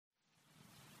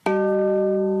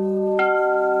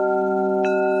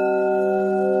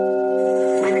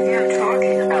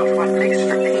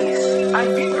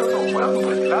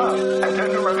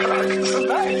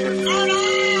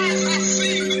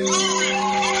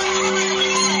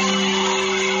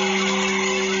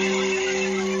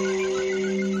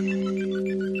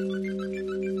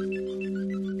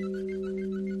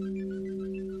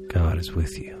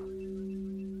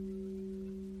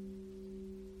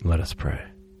Let us pray.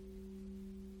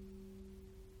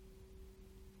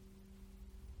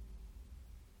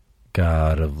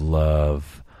 God of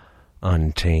love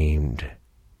untamed,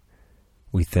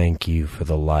 we thank you for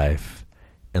the life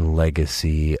and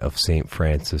legacy of St.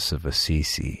 Francis of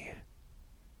Assisi.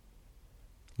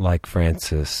 Like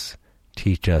Francis,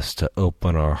 teach us to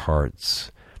open our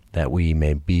hearts that we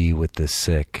may be with the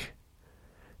sick,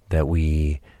 that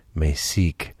we may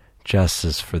seek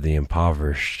justice for the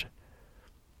impoverished,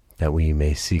 that we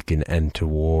may seek an end to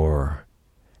war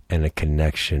and a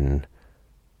connection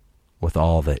with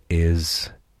all that is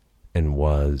and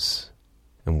was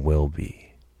and will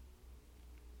be.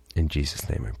 In Jesus'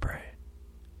 name we pray.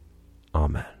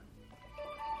 Amen.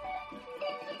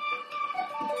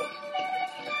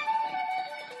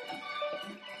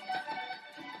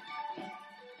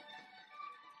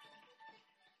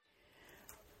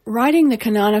 Writing the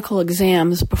canonical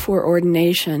exams before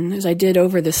ordination, as I did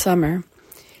over the summer,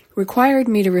 required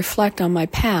me to reflect on my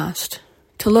past,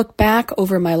 to look back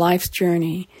over my life's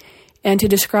journey, and to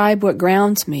describe what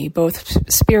grounds me,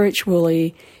 both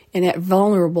spiritually and at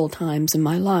vulnerable times in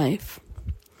my life.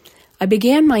 I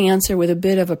began my answer with a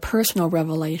bit of a personal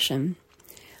revelation.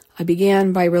 I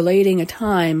began by relating a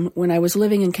time when I was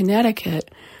living in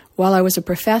Connecticut while I was a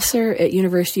professor at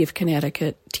University of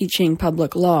Connecticut teaching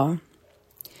public law.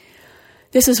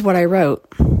 This is what I wrote.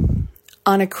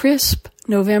 On a crisp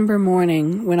November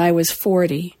morning when I was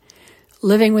 40,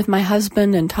 living with my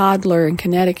husband and toddler in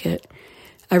Connecticut,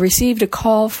 I received a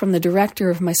call from the director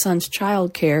of my son's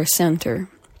child care center.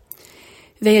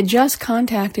 They had just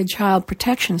contacted Child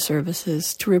Protection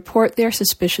Services to report their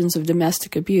suspicions of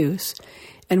domestic abuse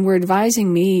and were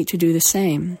advising me to do the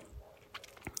same.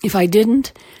 If I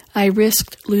didn't, I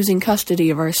risked losing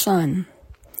custody of our son.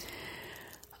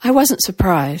 I wasn't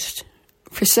surprised.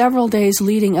 For several days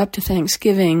leading up to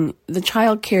Thanksgiving, the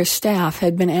child care staff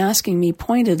had been asking me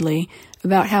pointedly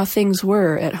about how things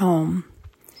were at home.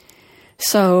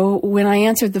 So, when I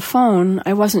answered the phone,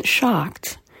 I wasn't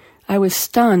shocked. I was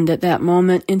stunned at that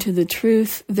moment into the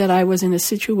truth that I was in a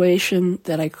situation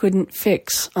that I couldn't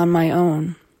fix on my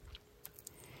own.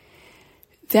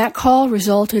 That call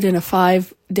resulted in a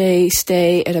 5-day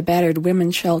stay at a battered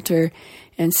women's shelter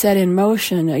and set in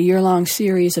motion a year-long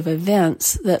series of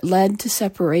events that led to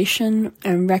separation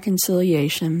and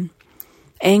reconciliation,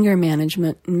 anger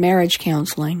management and marriage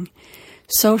counseling,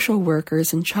 social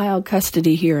workers and child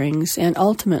custody hearings, and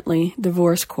ultimately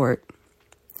divorce court.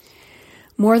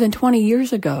 More than 20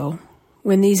 years ago,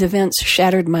 when these events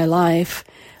shattered my life,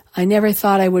 I never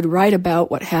thought I would write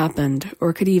about what happened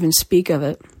or could even speak of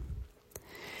it.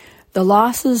 The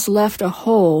losses left a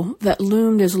hole that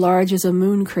loomed as large as a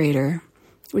moon crater,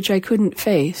 which I couldn't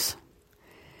face.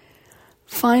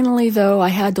 Finally, though, I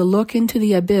had to look into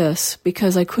the abyss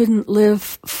because I couldn't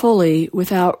live fully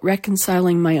without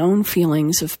reconciling my own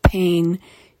feelings of pain,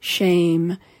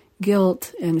 shame,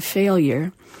 guilt, and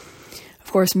failure,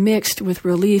 of course mixed with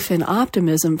relief and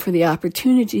optimism for the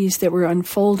opportunities that were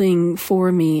unfolding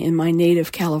for me in my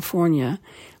native California,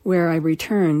 where I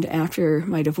returned after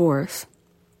my divorce.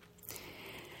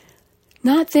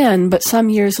 Not then, but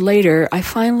some years later, I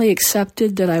finally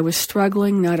accepted that I was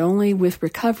struggling not only with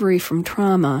recovery from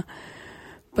trauma,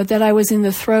 but that I was in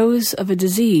the throes of a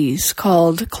disease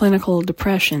called clinical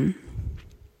depression.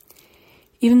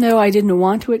 Even though I didn't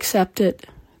want to accept it,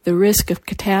 the risk of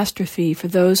catastrophe for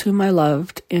those whom I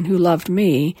loved and who loved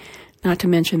me, not to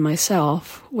mention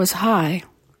myself, was high.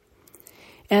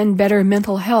 And better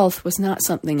mental health was not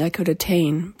something I could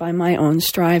attain by my own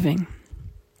striving.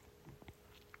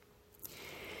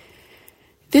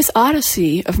 This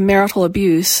odyssey of marital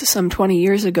abuse some 20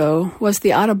 years ago was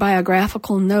the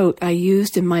autobiographical note I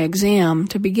used in my exam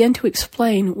to begin to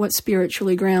explain what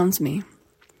spiritually grounds me.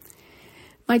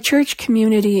 My church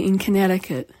community in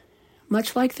Connecticut,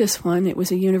 much like this one, it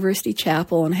was a university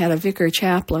chapel and had a vicar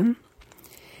chaplain.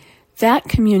 That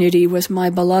community was my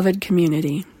beloved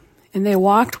community, and they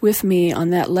walked with me on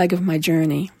that leg of my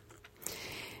journey.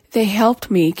 They helped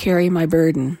me carry my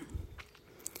burden.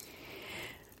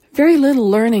 Very little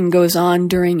learning goes on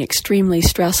during extremely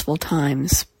stressful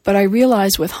times, but I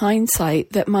realize with hindsight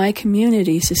that my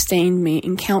community sustained me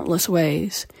in countless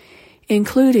ways,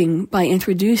 including by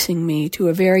introducing me to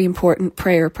a very important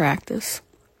prayer practice.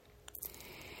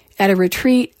 At a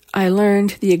retreat, I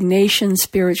learned the Ignatian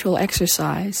spiritual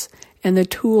exercise and the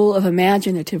tool of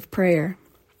imaginative prayer.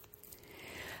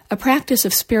 A practice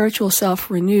of spiritual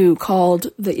self-renew called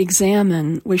the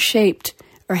Examen was shaped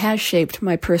or has shaped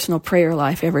my personal prayer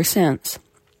life ever since.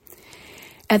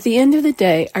 At the end of the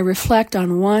day, I reflect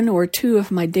on one or two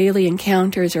of my daily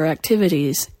encounters or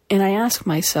activities, and I ask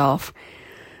myself,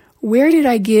 Where did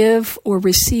I give or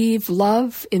receive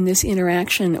love in this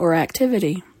interaction or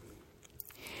activity?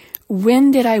 When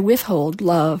did I withhold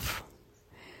love?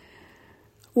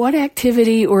 What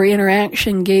activity or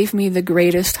interaction gave me the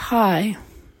greatest high?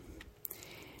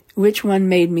 Which one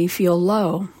made me feel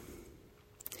low?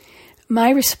 My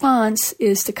response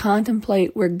is to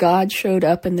contemplate where God showed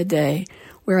up in the day,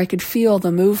 where I could feel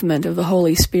the movement of the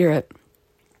Holy Spirit.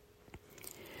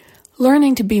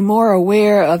 Learning to be more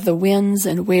aware of the whens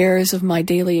and wheres of my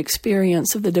daily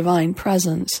experience of the divine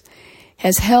presence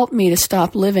has helped me to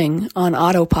stop living on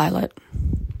autopilot.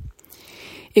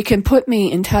 It can put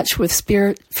me in touch with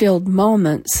spirit-filled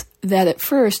moments that at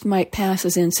first might pass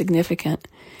as insignificant,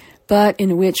 but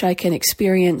in which I can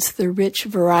experience the rich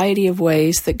variety of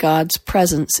ways that God's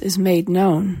presence is made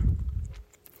known.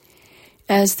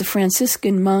 As the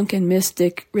Franciscan monk and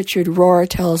mystic Richard Rohr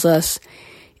tells us,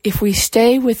 if we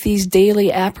stay with these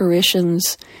daily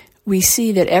apparitions, we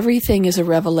see that everything is a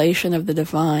revelation of the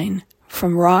divine,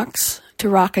 from rocks to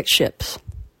rocket ships.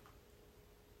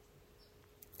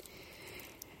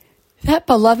 That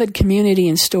beloved community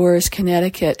in Storrs,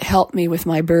 Connecticut helped me with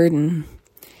my burden.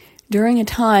 During a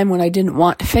time when I didn't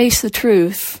want to face the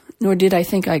truth, nor did I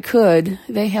think I could,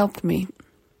 they helped me.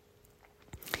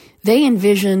 They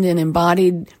envisioned and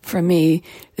embodied for me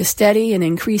the steady and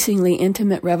increasingly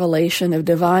intimate revelation of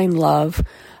divine love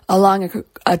along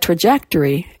a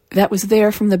trajectory that was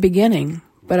there from the beginning,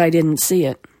 but I didn't see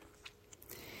it.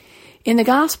 In the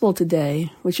Gospel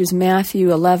today, which is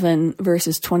Matthew 11,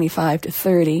 verses 25 to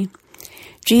 30,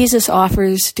 Jesus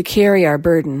offers to carry our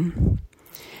burden.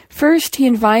 First, he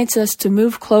invites us to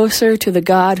move closer to the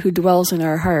God who dwells in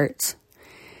our hearts.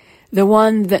 The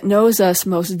one that knows us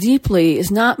most deeply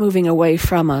is not moving away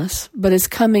from us, but is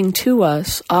coming to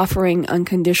us, offering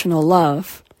unconditional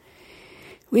love.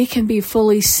 We can be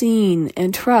fully seen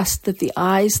and trust that the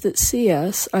eyes that see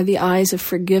us are the eyes of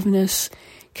forgiveness,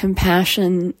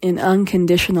 compassion, and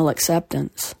unconditional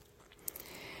acceptance.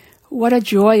 What a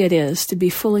joy it is to be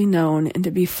fully known and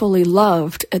to be fully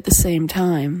loved at the same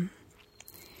time.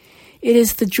 It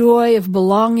is the joy of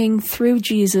belonging through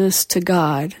Jesus to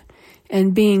God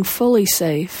and being fully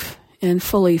safe and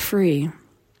fully free.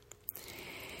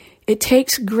 It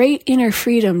takes great inner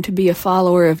freedom to be a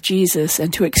follower of Jesus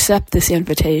and to accept this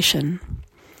invitation.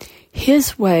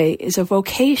 His way is a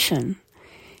vocation.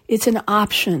 It's an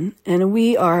option, and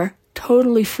we are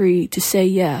totally free to say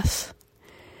yes.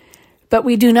 But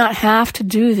we do not have to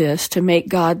do this to make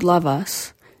God love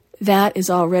us. That is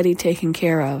already taken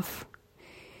care of.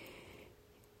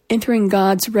 Entering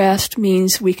God's rest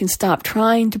means we can stop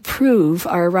trying to prove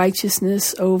our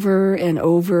righteousness over and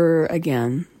over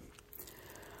again.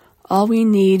 All we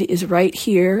need is right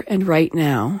here and right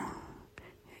now.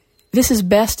 This is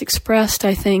best expressed,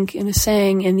 I think, in a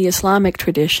saying in the Islamic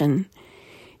tradition,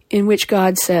 in which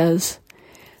God says,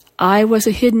 I was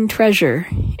a hidden treasure,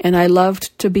 and I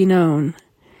loved to be known,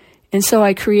 and so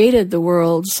I created the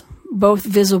worlds, both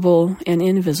visible and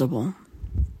invisible.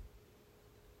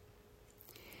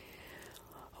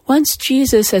 Once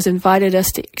Jesus has invited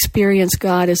us to experience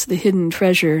God as the hidden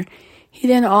treasure, he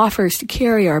then offers to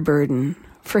carry our burden,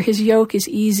 for his yoke is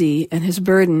easy and his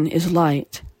burden is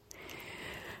light.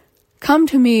 Come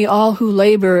to me, all who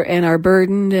labor and are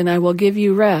burdened, and I will give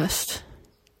you rest.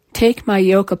 Take my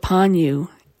yoke upon you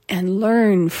and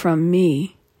learn from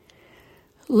me.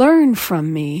 Learn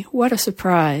from me. What a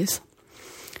surprise.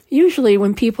 Usually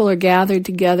when people are gathered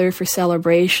together for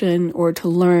celebration or to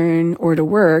learn or to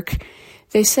work,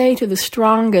 they say to the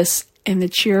strongest and the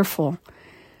cheerful,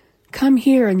 come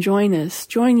here and join us.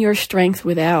 Join your strength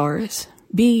with ours.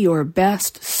 Be your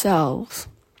best selves.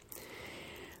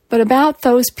 But about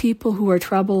those people who are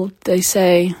troubled, they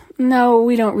say, no,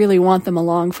 we don't really want them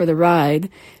along for the ride.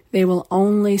 They will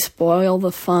only spoil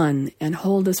the fun and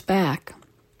hold us back.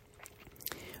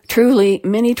 Truly,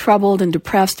 many troubled and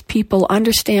depressed people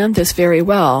understand this very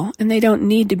well, and they don't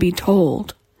need to be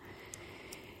told.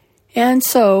 And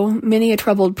so, many a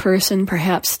troubled person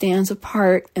perhaps stands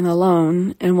apart and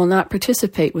alone and will not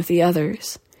participate with the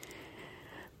others.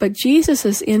 But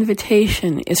Jesus'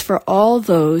 invitation is for all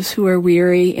those who are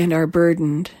weary and are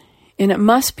burdened, and it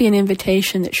must be an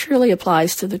invitation that surely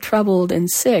applies to the troubled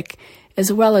and sick,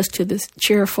 as well as to the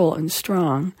cheerful and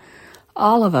strong.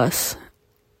 All of us.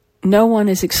 No one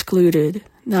is excluded,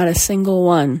 not a single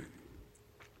one.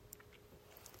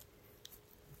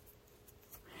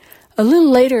 A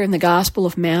little later in the Gospel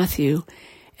of Matthew,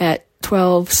 at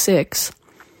 12:6,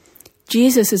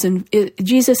 Jesus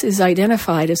is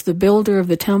identified as the builder of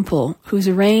the temple, whose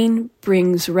reign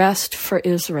brings rest for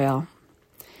Israel.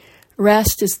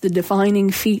 Rest is the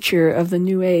defining feature of the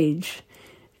New Age.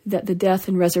 that the death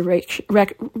and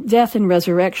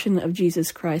resurrection of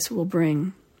Jesus Christ will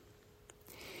bring.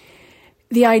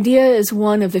 The idea is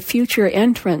one of the future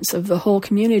entrance of the whole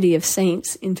community of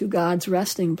saints into God's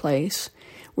resting place,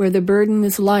 where the burden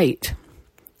is light,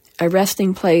 a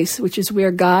resting place which is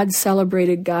where God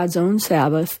celebrated God's own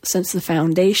Sabbath since the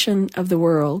foundation of the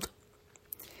world.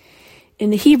 In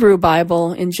the Hebrew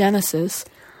Bible, in Genesis,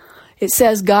 it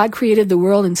says God created the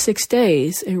world in 6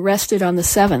 days and rested on the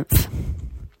seventh.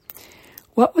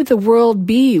 What would the world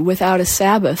be without a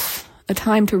Sabbath, a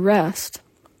time to rest?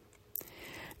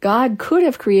 God could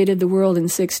have created the world in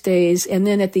 6 days, and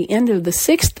then at the end of the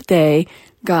 6th day,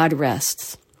 God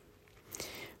rests.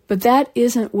 But that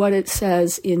isn't what it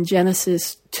says in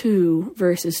Genesis 2,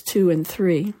 verses 2 and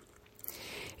 3.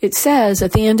 It says,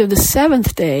 at the end of the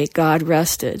 7th day, God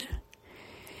rested.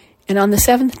 And on the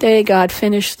 7th day, God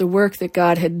finished the work that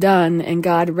God had done, and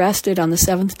God rested on the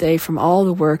 7th day from all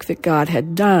the work that God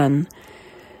had done.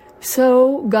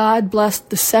 So God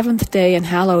blessed the 7th day and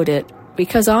hallowed it,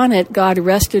 because on it God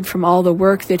rested from all the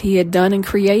work that he had done in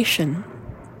creation.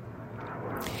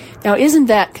 Now, isn't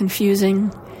that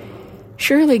confusing?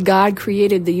 Surely God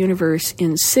created the universe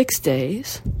in 6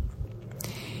 days.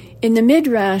 In the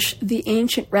Midrash, the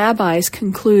ancient rabbis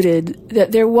concluded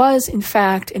that there was, in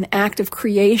fact, an act of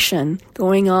creation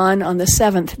going on the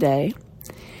 7th day.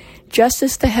 Just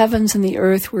as the heavens and the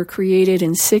earth were created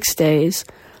in 6 days,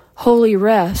 holy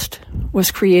rest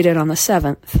was created on the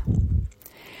 7th.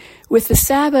 With the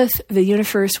Sabbath, the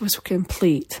universe was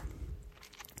complete.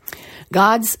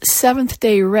 God's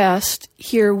 7th-day rest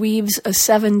here weaves a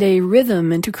 7-day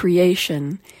rhythm into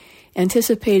creation,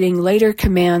 anticipating later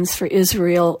commands for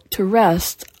Israel to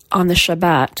rest on the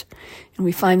Shabbat. And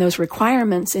we find those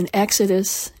requirements in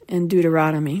Exodus and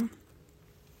Deuteronomy.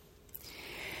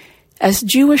 As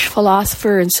Jewish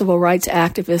philosopher and civil rights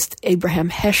activist Abraham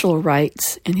Heschel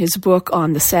writes in his book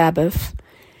on the Sabbath,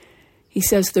 he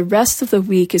says the rest of the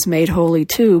week is made holy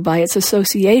too by its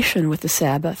association with the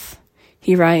Sabbath.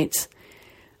 He writes,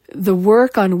 the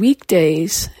work on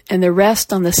weekdays and the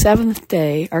rest on the 7th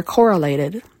day are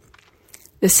correlated.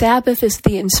 The Sabbath is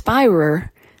the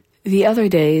inspirer, the other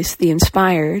days the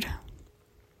inspired.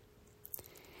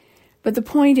 But the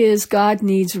point is, God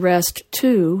needs rest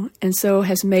too, and so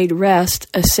has made rest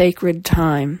a sacred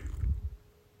time.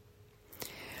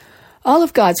 All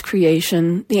of God's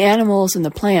creation, the animals and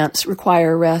the plants,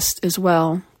 require rest as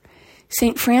well.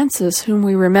 St. Francis, whom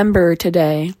we remember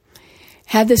today,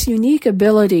 had this unique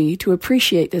ability to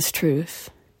appreciate this truth.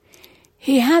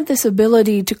 He had this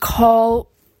ability to call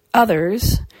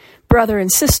others brother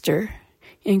and sister,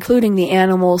 including the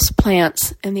animals,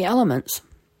 plants, and the elements.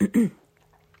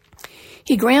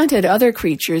 He granted other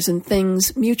creatures and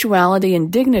things mutuality and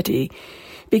dignity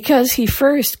because he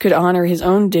first could honor his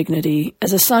own dignity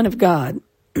as a son of God.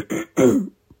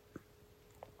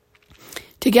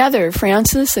 Together,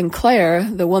 Francis and Clare,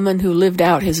 the woman who lived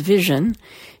out his vision,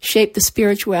 shaped the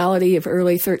spirituality of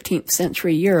early 13th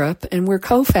century Europe and were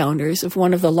co-founders of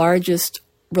one of the largest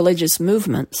religious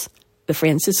movements, the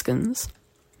Franciscans.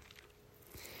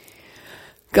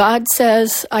 God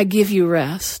says, I give you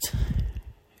rest.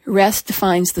 Rest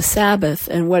defines the Sabbath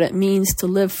and what it means to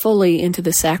live fully into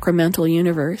the sacramental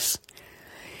universe.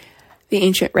 The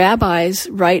ancient rabbis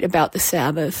write about the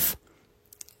Sabbath.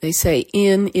 They say,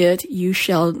 in it you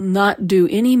shall not do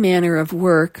any manner of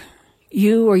work,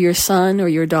 you or your son or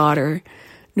your daughter,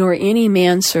 nor any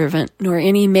manservant, nor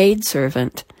any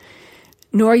maidservant,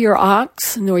 nor your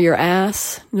ox, nor your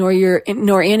ass,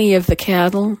 nor any of the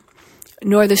cattle,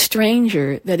 nor the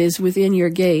stranger that is within your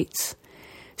gates,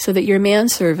 so that your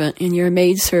manservant and your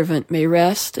maidservant may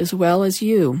rest as well as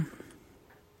you.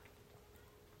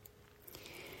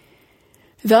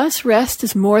 Thus, rest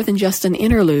is more than just an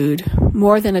interlude,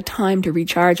 more than a time to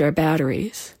recharge our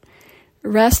batteries.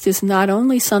 Rest is not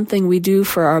only something we do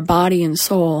for our body and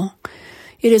soul,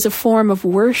 it is a form of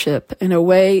worship and a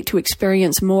way to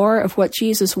experience more of what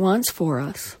Jesus wants for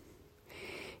us.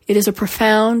 It is a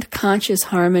profound, conscious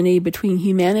harmony between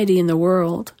humanity and the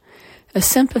world, a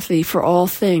sympathy for all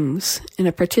things, and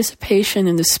a participation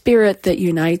in the spirit that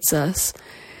unites us,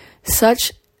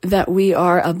 such that we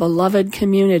are a beloved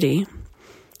community,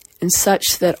 and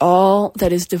such that all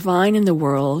that is divine in the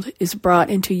world is brought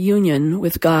into union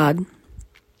with God.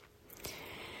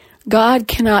 God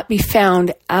cannot be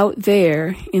found out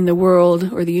there in the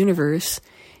world or the universe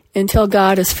until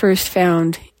God is first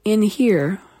found in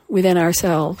here within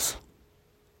ourselves.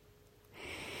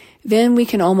 Then we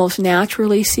can almost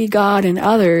naturally see God in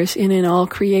others and in all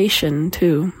creation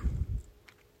too.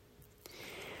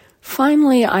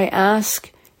 Finally, I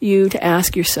ask you to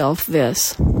ask yourself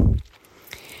this.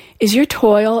 Is your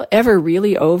toil ever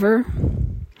really over?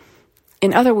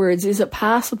 In other words, is it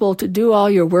possible to do all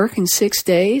your work in 6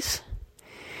 days?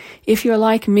 If you're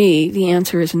like me, the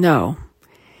answer is no.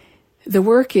 The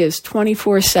work is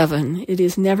 24/7. It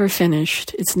is never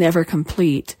finished. It's never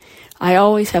complete. I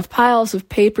always have piles of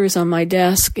papers on my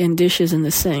desk and dishes in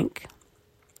the sink.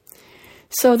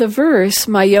 So the verse,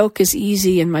 "My yoke is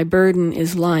easy and my burden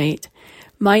is light,"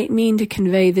 might mean to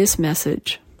convey this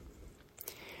message.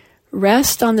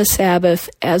 Rest on the Sabbath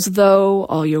as though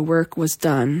all your work was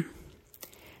done.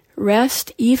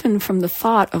 Rest even from the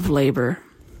thought of labor.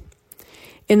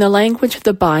 In the language of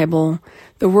the Bible,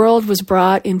 the world was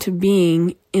brought into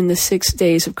being in the 6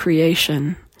 days of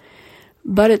creation,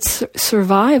 but its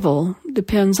survival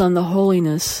depends on the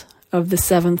holiness of the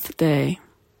seventh day.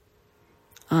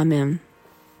 Amen.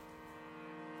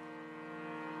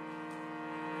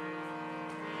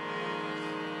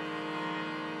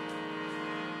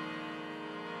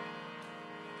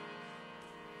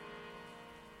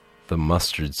 The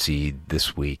mustard seed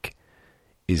this week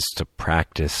is to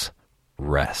practice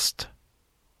rest.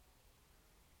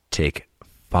 Take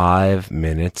 5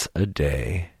 minutes a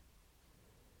day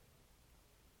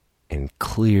and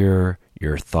clear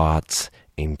your thoughts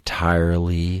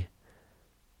entirely.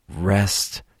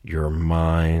 Rest your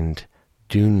mind.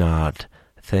 Do not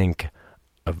think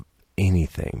of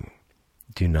anything.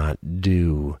 Do not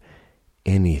do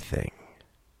anything.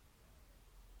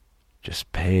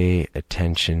 Just pay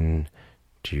attention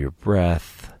to your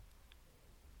breath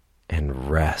and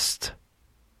rest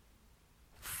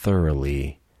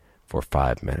thoroughly for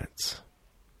 5 minutes.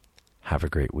 Have a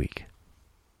great week.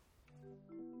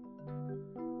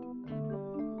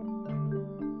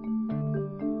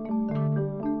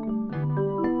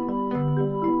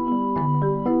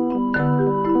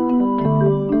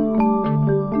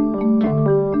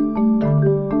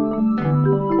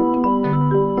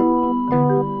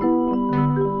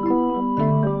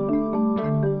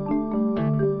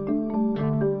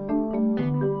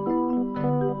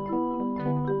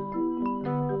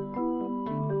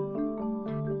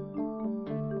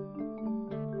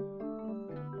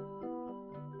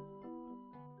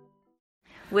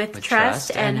 With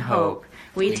trust and hope,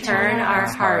 we turn our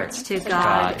hearts to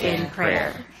God in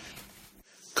prayer.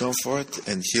 Comfort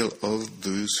and heal all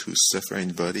those who suffer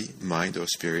in body, mind, or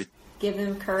spirit. Give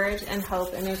them courage and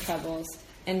hope in their troubles,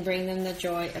 and bring them the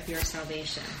joy of your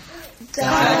salvation.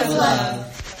 God of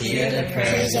love, hear the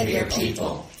prayers of your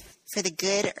people. For the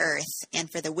good earth,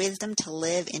 and for the wisdom to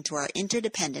live into our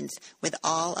interdependence with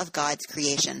all of God's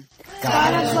creation.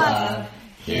 God of love,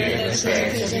 hear the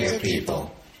prayers of your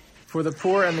people. For the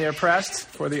poor and the oppressed,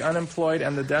 for the unemployed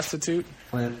and the destitute,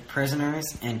 for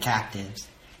prisoners and captives,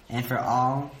 and for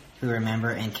all who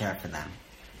remember and care for them.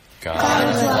 God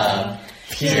of love,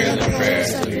 hear the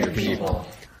prayers of your people.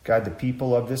 Guide the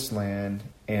people of this land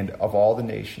and of all the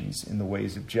nations in the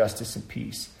ways of justice and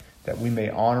peace, that we may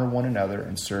honor one another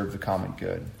and serve the common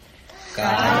good.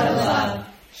 God of love,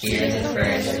 hear the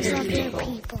prayers of your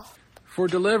people. For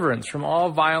deliverance from all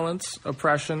violence,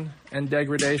 oppression, and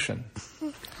degradation.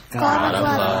 God of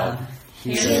love,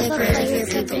 hear the prayers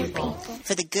of your people.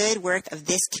 For the good work of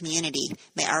this community,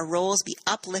 may our roles be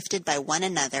uplifted by one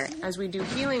another as we do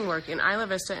healing work in Isla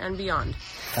Vista and beyond.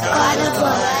 God of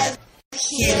love,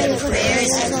 hear the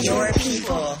prayers of your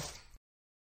people.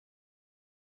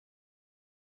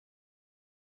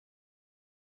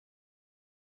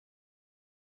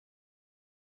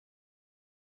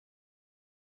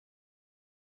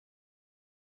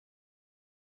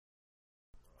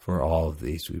 For all of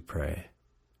these we pray.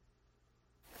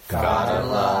 God of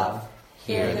love,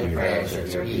 hear the prayers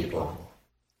of your people.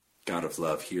 God of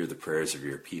love, hear the prayers of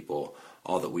your people.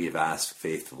 All that we have asked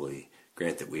faithfully,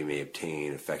 grant that we may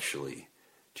obtain effectually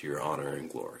to your honor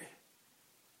and glory.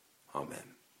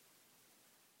 Amen.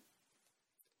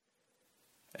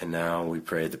 And now we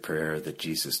pray the prayer that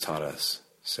Jesus taught us,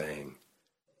 saying,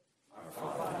 Our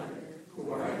Father,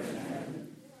 who art in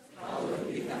heaven,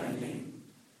 hallowed be thy name.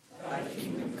 Thy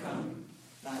kingdom come,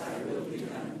 thy will be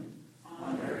done,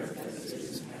 on earth as it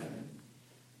is in heaven.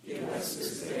 Give us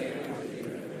this day our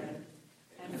daily bread,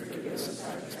 and forgive us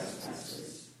our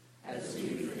trespasses, as we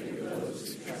forgive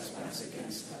those who trespass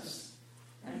against us.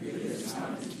 And lead us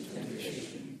not into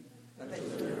temptation, but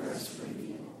deliver us from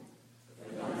evil. For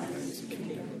thine is the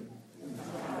kingdom, and the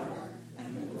power,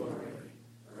 and the glory,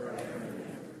 forever and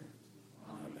ever.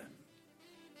 Amen.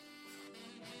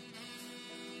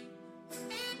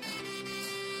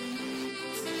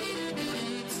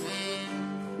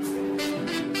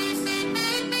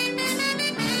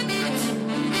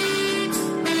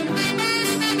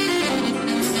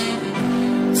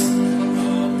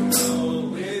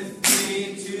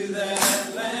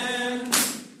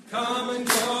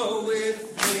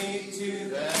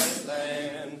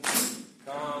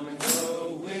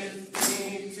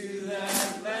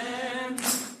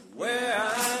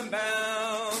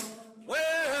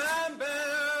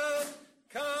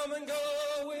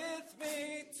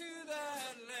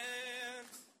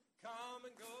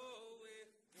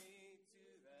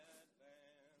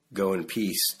 Go in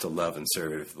peace to love and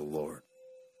serve the Lord.